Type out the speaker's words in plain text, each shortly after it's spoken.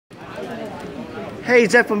Hey,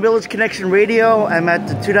 Zach from Village Connection Radio. I'm at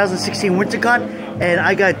the 2016 WinterCon, and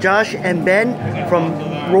I got Josh and Ben from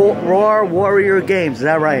Paw Warrior Games. Is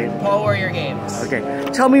that right? Paw Warrior Games. Okay.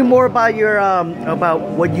 Tell me more about your about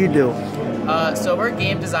what you do. So we're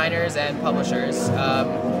game designers and publishers.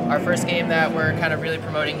 Our first game that we're kind of really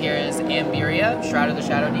promoting here is Ambiria, Shroud of the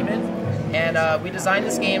Shadow Demon, and we designed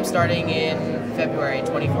this game starting in February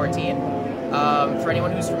 2014. For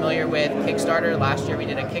anyone who's familiar with Kickstarter, last year we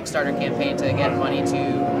did a Kickstarter campaign to get money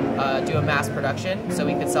to do a mass production so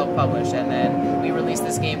we could self-publish, and then we released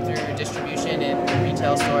this game through distribution in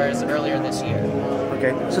retail stores earlier this year.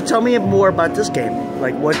 Okay, so tell me more about this game.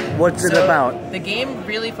 Like, what's it about? The game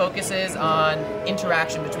really focuses on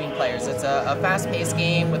interaction between players. It's a fast-paced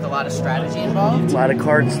game with a lot of strategy involved. A lot of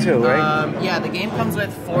cards too, right? Yeah, the game comes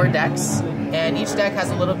with 4 decks, and each deck has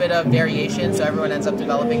a little bit of variation, so everyone ends up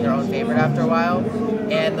developing their own favorite after a while.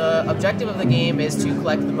 And the objective of the game is to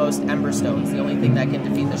collect the most Ember Stones, the only thing that can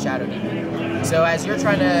defeat the Shadow Demon. So as you're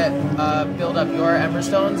trying to build up your Ember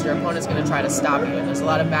Stones, your opponent's going to try to stop you, and there's a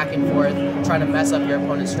lot of back and forth trying to mess up your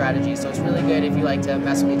opponent's strategy, so it's really good if you like to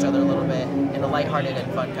mess with each other a little bit in a lighthearted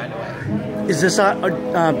and fun kind of way. Is this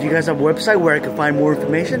do you guys have a website where I can find more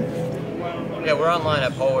information? Yeah, we're online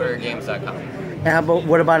at pawwarriorgames.com. And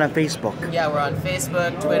what about on Facebook? Yeah, we're on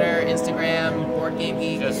Facebook, Twitter, Instagram, Board Game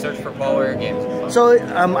Geek. Just search for Paw Warrior Games. So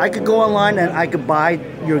I could go online and I could buy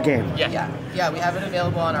your game? Yeah, we have it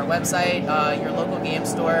available on our website. Your local game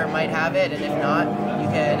store might have it, and if not, you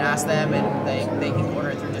can ask them and they can order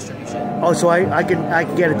it through distribution. Oh, so I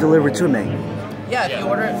can get it delivered to me? Yeah, if you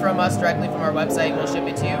order it from us directly from our website, we'll ship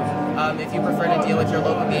it to you. If you prefer to deal with your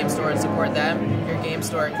local game store and support them, your game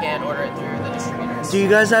store can order it through the distributors. Do you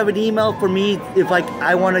guys have an email for me if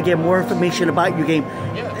I want to get more information about your game?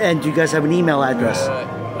 Yeah. And do you guys have an email address?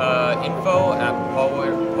 Info at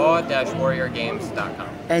paw-warriorgames.com.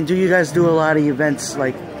 And do you guys do a lot of events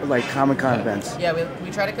like Comic-Con events? Yeah,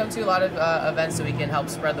 we try to come to a lot of events so we can help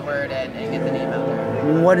spread the word and get the name out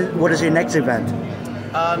there. What is your next event?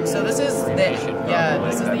 So this is the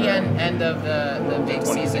end of the big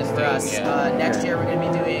season for us. Next year we're going to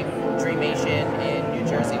be doing Dreamation in New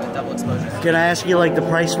Jersey with Double Exposure. Can I ask you like the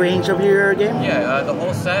price range of your game? Yeah, the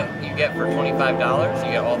whole set you get for $25.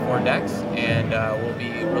 You get all 4 decks, and we'll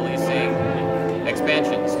be releasing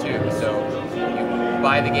expansions too. So you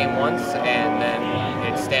buy the game once, and then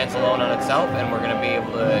it stands alone on itself, and we're going to be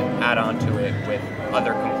able to add on to it with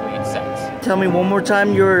other complete sets. Tell me one more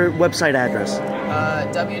time your website address.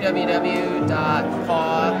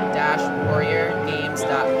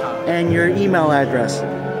 www.paw-warriorgames.com. And your email address.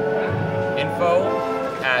 Info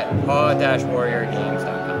at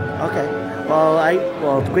paw-warriorgames.com. Okay. Well,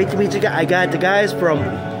 it's great to meet you guys. I got the guys from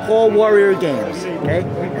Paw Warrior Games, okay,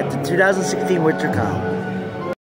 at the 2016 WinterCon.